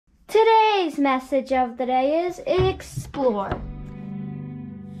Today's message of the day is explore.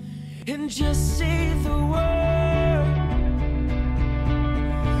 And just say the word.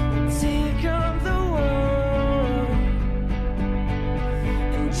 Take on the world.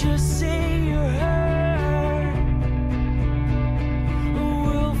 And just say you're hurt.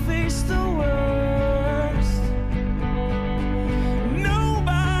 We'll face the worst.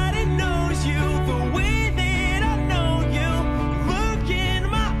 Nobody knows you the way that I know you. Look in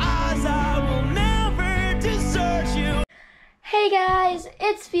my eyes, I will never desert you. Hey guys,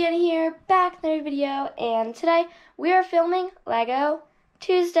 it's Vienna here, back in another video, and today we are filming Lego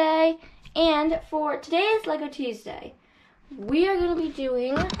Tuesday. And for today's Lego Tuesday, we are going to be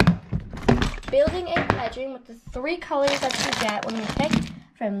building a bedroom with the 3 colors that you get when you pick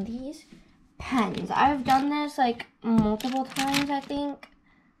from these pens. I've done this like multiple times, I think.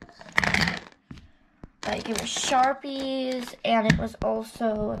 Like it was Sharpies, and it was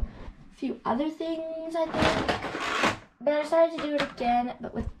also a few other things, I think. But I decided to do it again,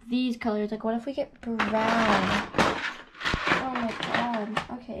 but with these colors. Like, what if we get brown? Oh my god.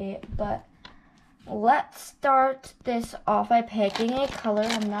 Okay, but let's start this off by picking a color.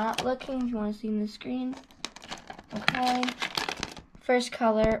 I'm not looking if you want to see in the screen. Okay. First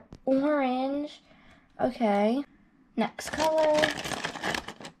color, orange. Okay. Next color,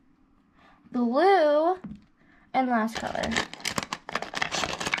 blue. And last color,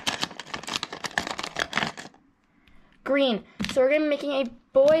 green. So we're going to be making a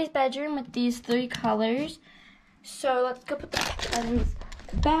boy's bedroom with these 3 colors. So let's go put the pens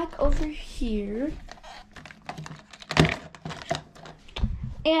back over here.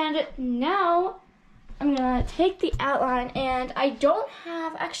 And now I'm going to take the outline, and I don't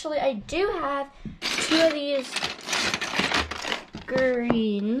have, actually I do have 2 of these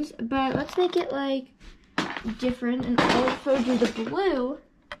greens, but let's make it like different, and also do the blue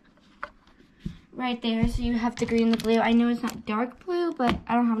right there, so you have the green and the blue. I know it's not dark blue, but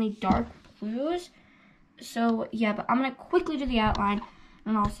I don't have any dark blues. So yeah, but I'm gonna quickly do the outline,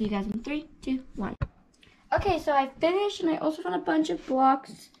 and I'll see you guys in 3, 2, 1. Okay, so I finished, and I also found a bunch of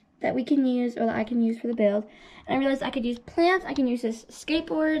blocks that we can use, or that I can use for the build. And I realized I could use plants, I can use this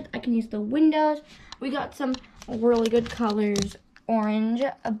skateboard, I can use the windows. We got some really good colors, orange,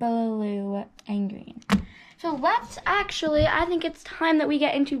 blue, and green. So let's actually, I think it's time that we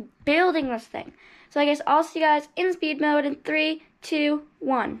get into building this thing. So I guess I'll see you guys in speed mode in 3, 2,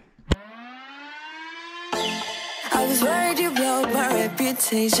 1. I was worried you blow my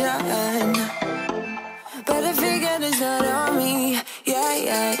reputation, but I figured it's not on me.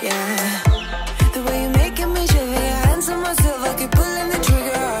 Yeah. The way you're making me shiver, your hands on myself, I keep pulling the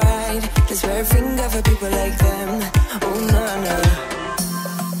trigger, alright. Just wear a finger for people like them. Oh no.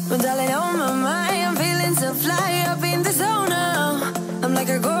 Well, darling, on my mind, I'm feeling so fly up in the zone now. I'm like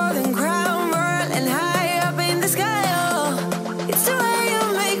a golden crown, whirling high up in the sky. Oh, it's the way you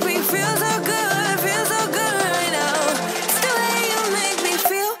make me feel so good right now. It's the way you make me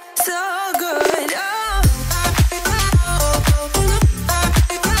feel so good.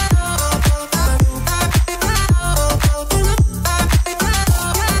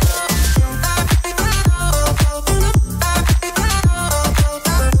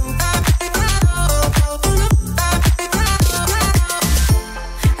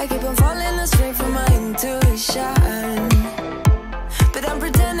 I keep on falling astray from my intuition, but I'm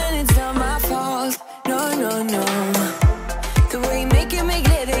pretending it's not my fault. No. The way you make it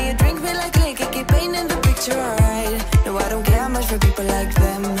glitter, you drink me like liquor, keep painting the picture, alright. No, I don't care much for people like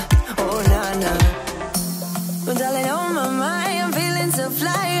them. Oh, no. Well, darling, on my mind, I'm feeling so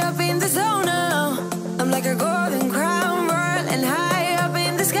fly up in the zone now. I'm like a golden crown, whirling high up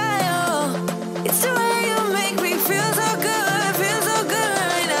in the sky. Oh, it's the way you make me feel so good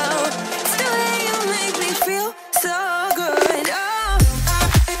right now. It's the way you make me feel so good.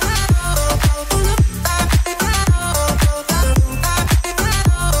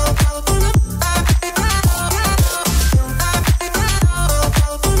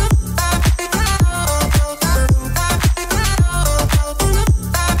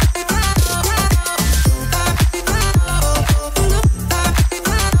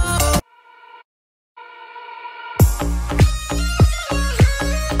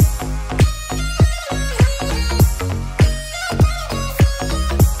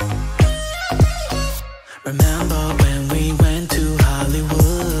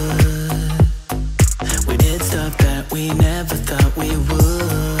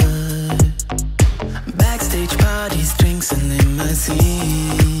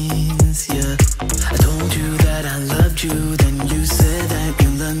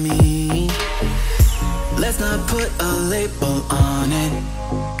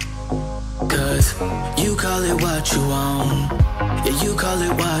 You call it what you want. Yeah, you call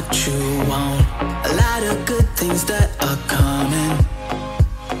it what you want. A lot of good things that are coming.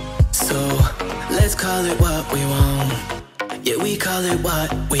 So let's call it what we want. Yeah, we call it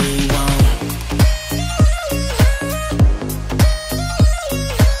what we want.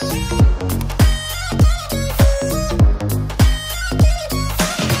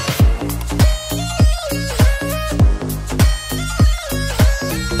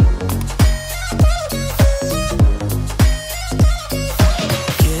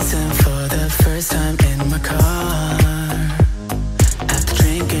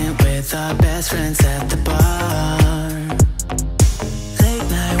 Friends at the bar, late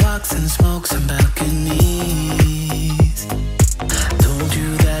night walks and smokes on balconies. Told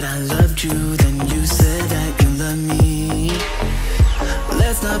you that I loved you, then you said that you love me.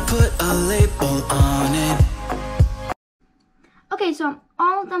 Let's not put a label on it. Okay, so I'm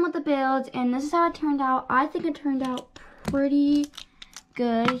all done with the builds, and this is how it turned out. I think it turned out pretty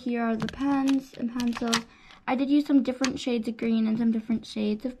good. Here are the pens and pencils. I did use some different shades of green and some different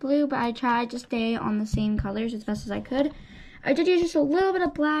shades of blue, but I tried to stay on the same colors as best as I could. I did use just a little bit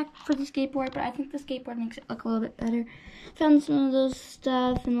of black for the skateboard, but I think the skateboard makes it look a little bit better. Found some of those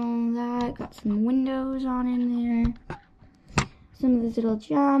stuff and all that. Got some windows on in there. Some of these little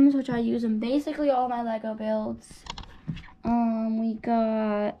gems, which I use in basically all my Lego builds. We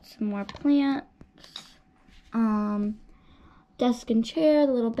got some more plants. Desk and chair,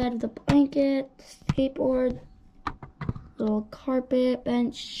 the little bed with a blanket, skateboard, little carpet,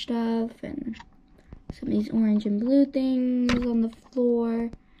 bench stuff, and some of these orange and blue things on the floor.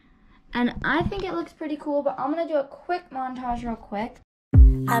 And I think it looks pretty cool, but I'm going to do a quick montage real quick.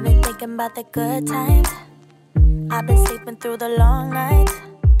 I've been thinking about the good times. I've been sleeping through the long nights.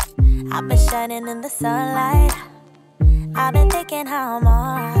 I've been shining in the sunlight. I've been thinking how I'm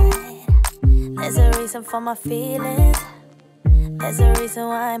alright. There's a reason for my feelings. There's a reason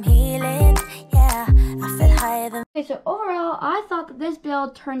why I'm healing, yeah, I feel higher than... Okay, so overall, I thought that this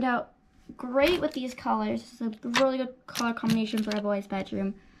build turned out great with these colors. This is a really good color combination for a boy's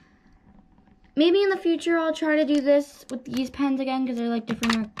bedroom. Maybe in the future, I'll try to do this with these pens again, because they're like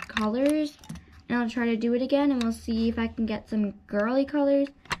different colors. And I'll try to do it again, and we'll see if I can get some girly colors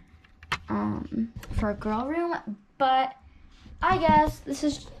for a girl room. But I guess this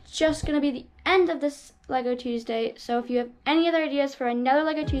is just going to be the end of this Lego Tuesday. So if you have any other ideas for another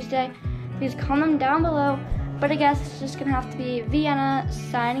Lego Tuesday, please comment them down below. But I guess it's just going to have to be Vienna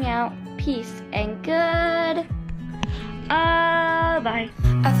signing out. Peace and good. Bye.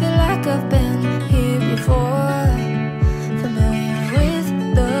 I feel like I've been here before, familiar with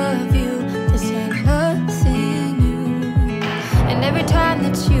the view. This ain't nothing new. And every time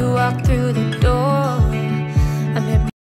that you walk through the